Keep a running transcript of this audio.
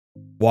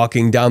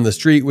Walking down the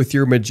street with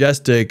your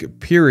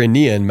majestic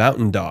Pyrenean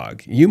Mountain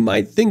Dog, you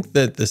might think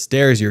that the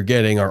stares you're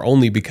getting are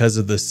only because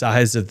of the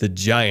size of the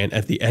giant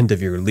at the end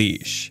of your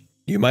leash.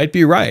 You might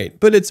be right,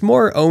 but it's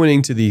more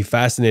owing to the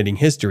fascinating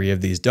history of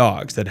these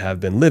dogs that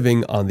have been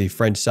living on the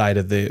French side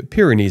of the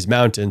Pyrenees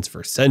Mountains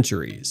for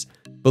centuries.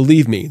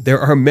 Believe me, there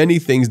are many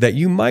things that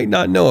you might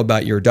not know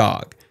about your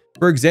dog.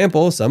 For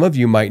example, some of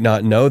you might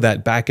not know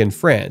that back in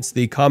France,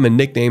 the common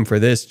nickname for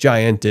this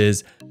giant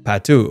is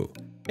Patou,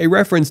 a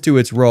reference to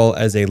its role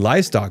as a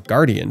livestock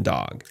guardian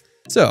dog.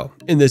 So,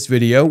 in this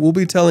video, we'll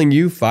be telling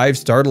you 5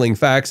 startling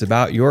facts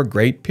about your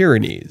Great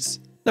Pyrenees.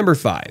 Number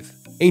 5.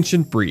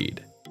 Ancient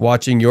breed.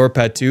 Watching your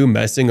Patou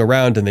messing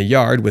around in the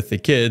yard with the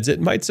kids, it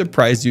might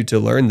surprise you to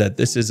learn that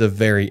this is a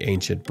very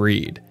ancient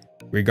breed.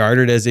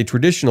 Regarded as a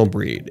traditional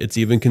breed, it's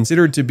even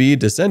considered to be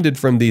descended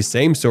from the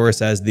same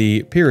source as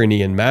the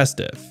Pyrenean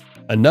Mastiff,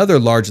 another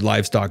large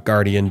livestock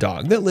guardian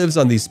dog that lives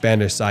on the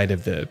Spanish side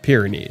of the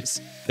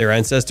Pyrenees. Their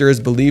ancestor is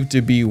believed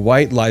to be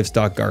white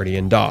livestock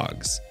guardian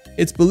dogs.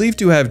 It's believed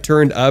to have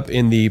turned up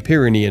in the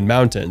Pyrenean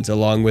Mountains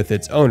along with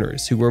its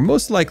owners, who were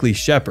most likely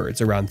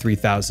shepherds around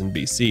 3000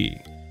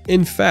 BC.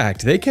 In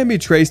fact, they can be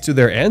traced to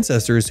their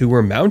ancestors who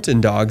were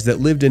mountain dogs that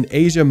lived in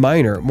Asia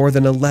Minor more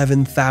than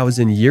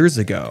 11,000 years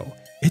ago.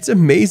 It's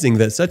amazing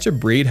that such a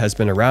breed has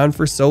been around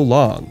for so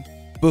long.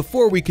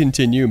 Before we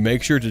continue,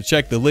 make sure to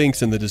check the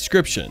links in the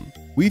description.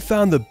 We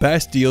found the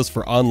best deals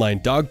for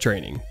online dog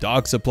training,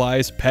 dog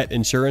supplies, pet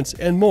insurance,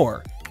 and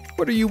more.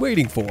 What are you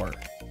waiting for?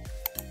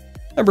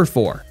 Number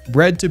 4.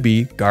 Bred to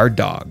be guard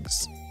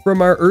dogs.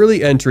 From our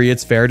early entry,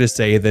 it's fair to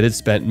say that it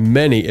spent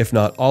many, if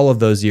not all of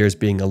those years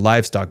being a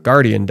livestock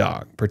guardian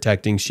dog,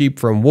 protecting sheep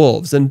from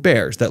wolves and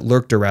bears that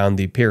lurked around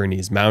the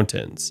Pyrenees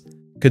Mountains.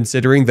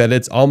 Considering that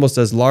it's almost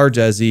as large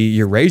as the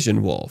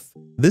Eurasian wolf,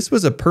 this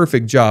was a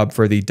perfect job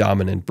for the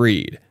dominant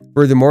breed.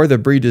 Furthermore, the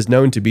breed is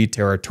known to be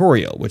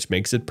territorial, which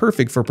makes it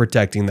perfect for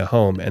protecting the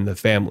home and the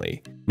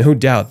family. No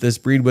doubt this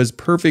breed was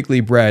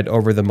perfectly bred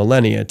over the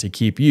millennia to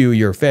keep you,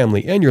 your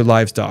family, and your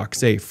livestock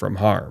safe from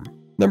harm.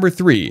 Number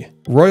 3.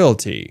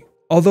 Royalty.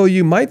 Although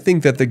you might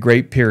think that the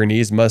Great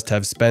Pyrenees must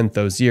have spent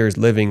those years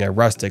living a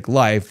rustic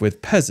life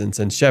with peasants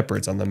and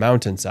shepherds on the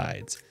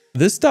mountainsides,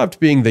 this stopped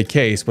being the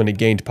case when it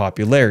gained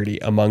popularity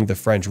among the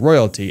French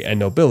royalty and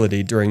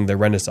nobility during the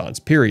Renaissance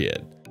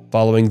period.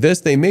 Following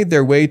this, they made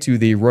their way to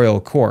the royal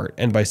court,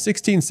 and by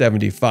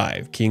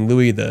 1675, King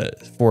Louis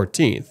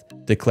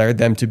XIV declared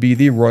them to be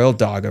the royal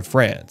dog of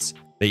France.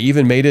 They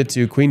even made it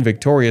to Queen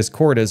Victoria's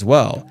court as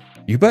well.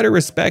 You better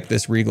respect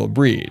this regal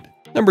breed.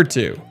 Number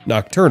 2.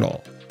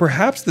 Nocturnal.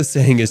 Perhaps the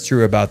saying is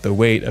true about the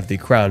weight of the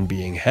crown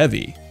being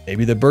heavy.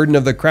 Maybe the burden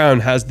of the crown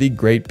has the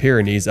Great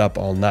Pyrenees up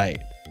all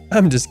night.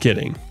 I'm just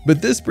kidding,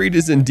 but this breed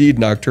is indeed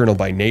nocturnal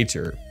by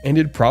nature, and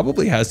it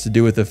probably has to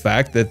do with the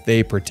fact that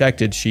they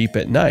protected sheep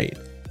at night.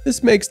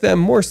 This makes them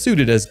more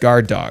suited as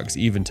guard dogs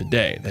even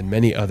today than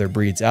many other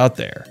breeds out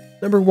there.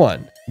 Number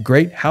 1.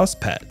 Great house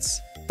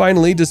pets.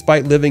 Finally,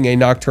 despite living a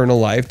nocturnal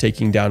life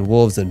taking down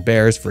wolves and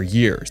bears for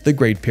years, the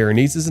Great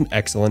Pyrenees is an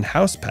excellent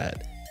house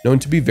pet, known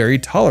to be very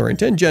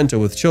tolerant and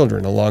gentle with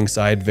children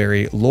alongside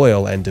very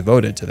loyal and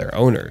devoted to their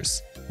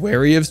owners.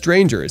 Wary of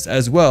strangers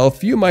as well,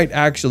 few might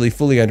actually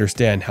fully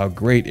understand how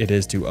great it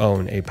is to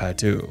own a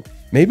Patou.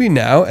 Maybe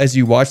now, as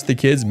you watch the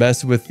kids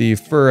mess with the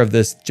fur of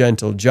this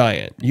gentle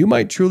giant, you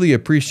might truly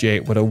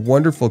appreciate what a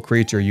wonderful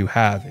creature you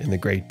have in the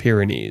Great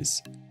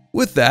Pyrenees.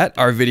 With that,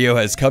 our video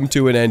has come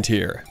to an end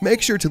here.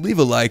 Make sure to leave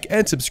a like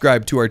and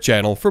subscribe to our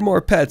channel for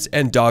more pets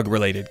and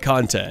dog-related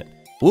content.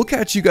 We'll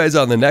catch you guys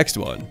on the next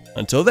one.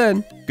 Until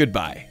then,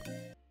 goodbye.